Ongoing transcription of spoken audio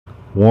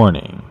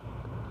Warning: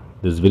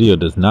 this video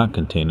does not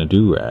contain a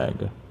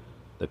do-rag.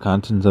 The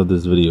contents of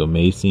this video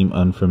may seem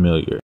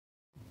unfamiliar.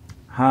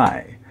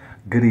 Hi,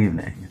 good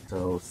evening.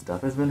 So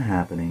stuff has been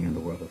happening in the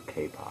world of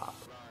K-pop.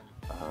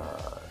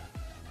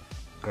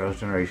 Girls'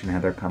 Generation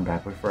had their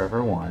comeback with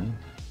Forever One.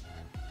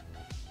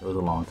 It was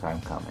a long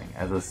time coming.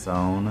 I've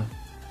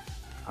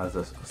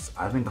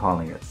been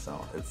calling it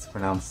So. It's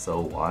pronounced So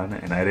One,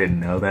 and I didn't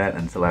know that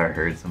until I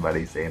heard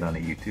somebody say it on a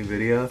YouTube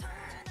video.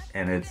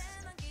 And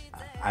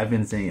I've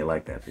been saying it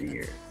like that for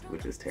years,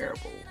 which is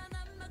terrible.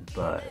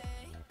 But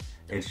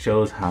it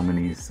shows how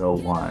many So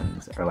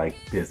Ones are like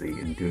busy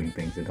and doing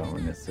things that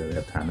don't necessarily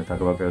have time to talk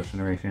about Girls'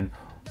 Generation,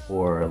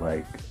 or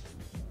like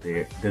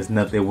there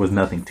was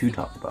nothing to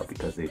talk about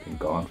because they've been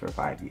gone for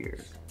 5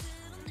 years.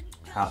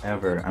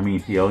 However, I mean,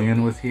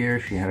 Hyeoyeon was here.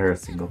 She had her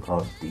single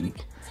called Deep,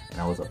 and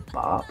that was a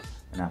bop,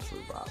 an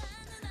absolute bop.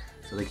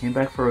 So they came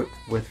back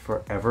with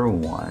Forever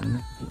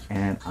One,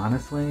 and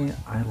honestly,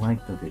 I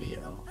liked the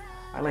video.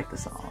 I liked the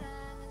song.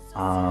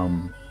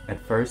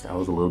 At first, I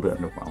was a little bit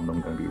underwhelmed,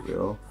 I'm gonna be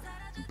real,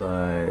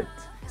 but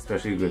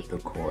especially with the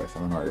chorus, I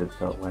don't know, it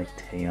felt like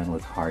Taeyeon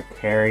was hard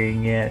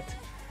carrying it.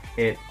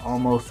 It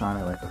almost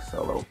sounded like a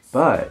solo,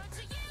 but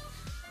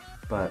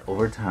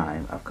over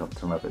time, I've come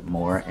to love it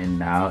more, and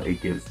now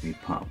it gives me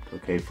pumped,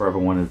 okay? Forever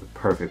One is the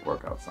perfect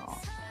workout song.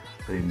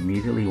 But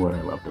immediately what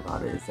I loved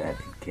about it is that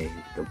it gave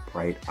the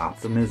bright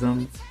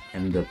optimism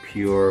and the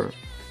pure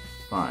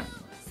fun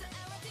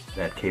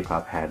that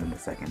K-pop had in the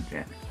second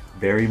gen.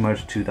 Very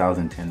much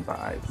 2010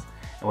 vibes.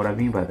 And what I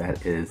mean by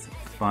that is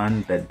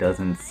fun that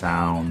doesn't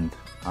sound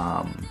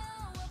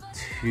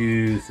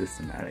too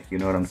systematic. You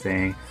know what I'm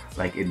saying?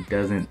 Like, it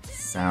doesn't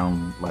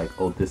sound like,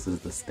 oh, this is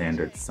the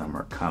standard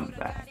summer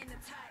comeback.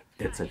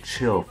 It's a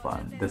chill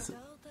fun. That's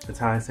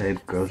how I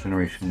said Girls'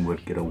 Generation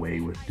would get away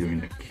with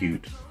doing the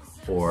cute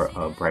or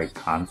bright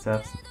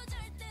concepts,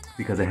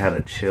 because it had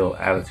a chill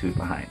attitude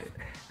behind it.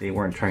 They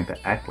weren't trying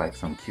to act like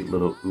some cute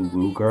little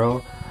ooh-woo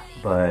girl,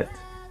 but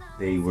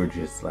they were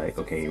just like,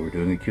 okay, we're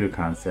doing a cuter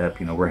concept,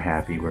 you know, we're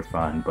happy, we're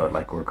fun, but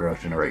like, we're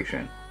Girls'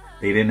 Generation.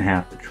 They didn't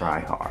have to try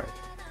hard.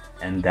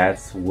 And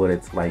that's what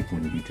it's like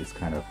when you just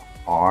kind of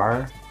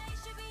are,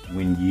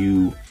 when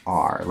you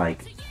are.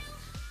 Like,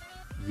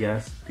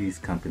 yes, these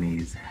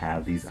companies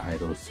have these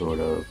idols sort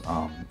of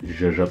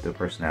zhuzh up their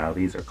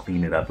personalities or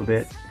clean it up a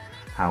bit.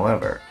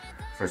 However,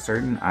 for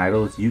certain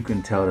idols, you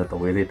can tell that the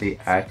way that they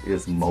act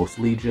is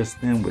mostly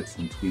just them with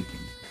some tweaking.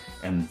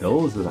 And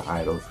those are the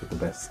idols with the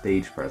best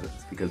stage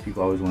presence, because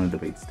people always want to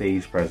debate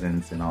stage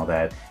presence and all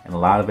that, and a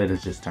lot of it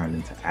is just turned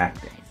into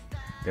acting.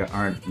 There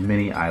aren't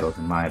many idols,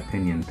 in my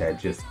opinion, that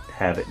just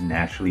have it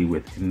naturally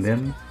within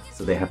them,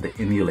 so they have to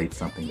emulate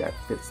something that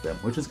fits them,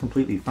 which is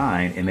completely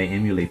fine, and they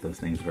emulate those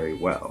things very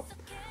well.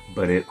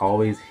 But it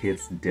always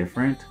hits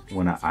different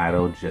when an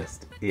idol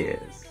just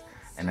is,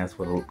 and that's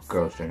what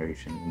Girls'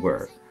 Generation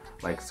were.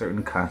 Like,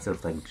 certain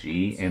concepts like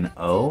G and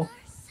O,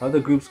 other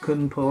groups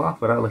couldn't pull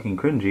off without looking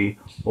cringy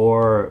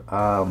or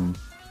a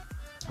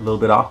little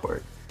bit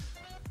awkward.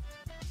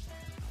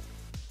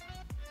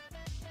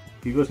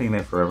 People are saying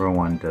that Forever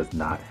One does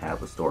not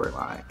have a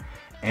storyline.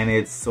 And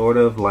it's sort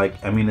of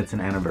like, I mean, it's an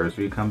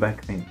anniversary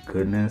comeback, thank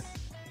goodness.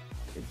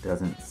 It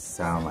doesn't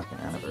sound like an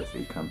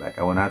anniversary comeback.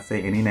 I will not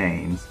say any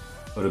names,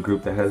 but a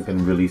group that has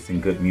been releasing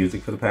good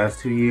music for the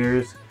past 2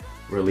 years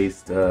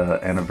released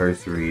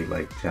anniversary,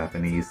 like,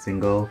 Japanese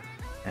single.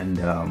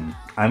 And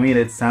I mean,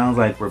 it sounds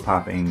like we're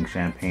popping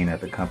champagne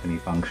at the company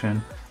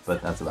function,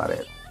 but that's about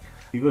it.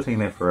 People are saying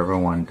that Forever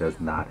One does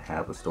not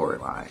have a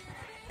storyline.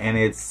 And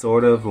it's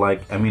sort of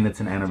like, I mean, it's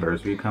an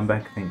anniversary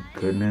comeback, thank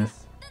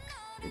goodness.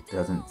 It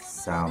doesn't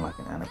sound like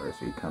an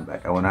anniversary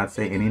comeback. I will not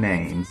say any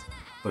names,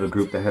 but a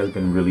group that has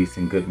been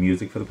releasing good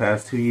music for the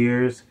past 2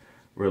 years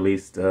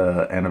released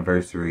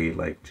anniversary,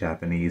 like,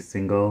 Japanese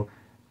single.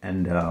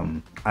 And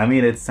I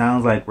mean, it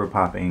sounds like we're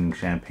popping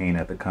champagne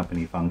at the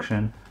company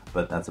function,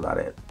 but that's about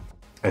it.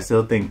 I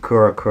still think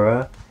Kura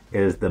Kura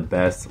is the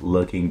best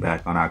looking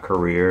back on our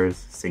careers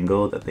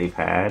single that they've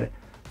had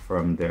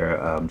from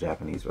their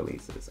Japanese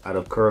releases. Out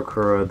of Kura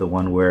Kura, the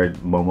one where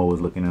Momo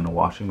was looking in a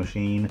washing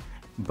machine.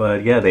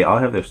 But yeah, they all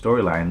have their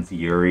storylines.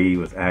 Yuri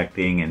was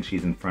acting and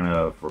she's in front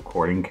of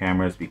recording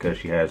cameras because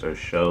she has her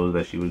show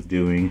that she was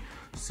doing.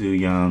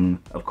 Soo-young,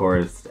 of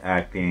course,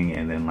 acting,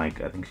 and then,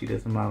 like, I think she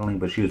did some modeling,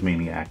 but she was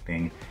mainly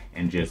acting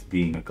and just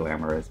being a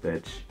glamorous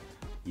bitch.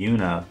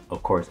 Yuna,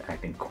 of course,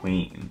 acting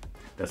queen.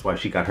 That's why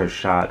she got her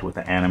shot with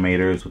the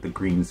animators, with the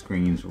green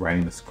screens,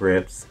 writing the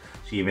scripts.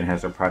 She even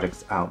has her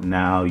projects out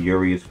now.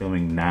 Yuri is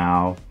filming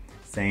now.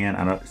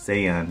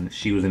 Sayeon,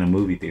 she was in a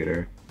movie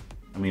theater.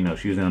 I mean, no,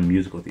 she was in a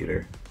musical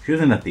theater. She was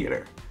in a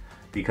theater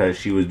because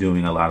she was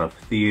doing a lot of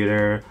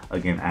theater,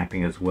 again,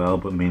 acting as well,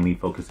 but mainly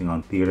focusing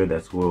on theater.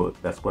 That's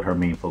what her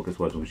main focus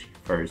was when she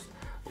first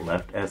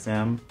left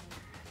SM.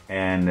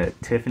 And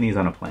Tiffany's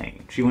on a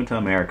plane. She went to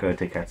America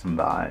to catch some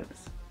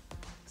vibes.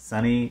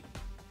 Sunny,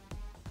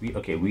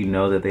 we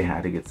know that they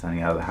had to get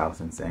Sunny out of the house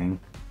and sing.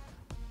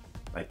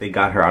 Like, they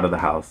got her out of the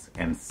house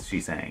and she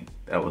sang.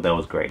 That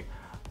was great.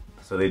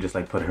 So they just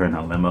like put her in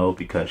a limo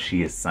because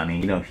she is Sunny.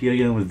 You know,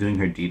 Hyoyeon was doing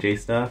her DJ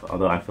stuff,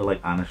 although I feel like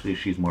honestly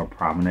she's more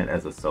prominent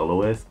as a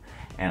soloist.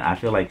 And I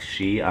feel like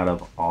she, out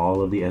of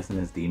all of the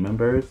SNSD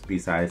members,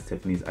 besides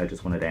Tiffany's I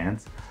Just Wanna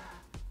Dance,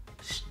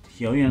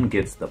 Hyoyeon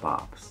gets the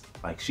bops.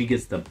 Like, she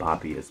gets the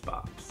boppiest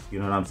bops. You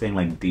know what I'm saying?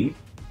 Like, deep.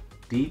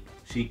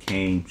 She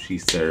came, she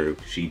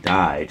served, she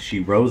died,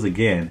 she rose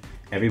again.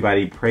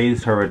 Everybody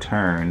praised her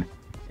return,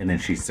 and then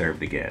she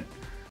served again.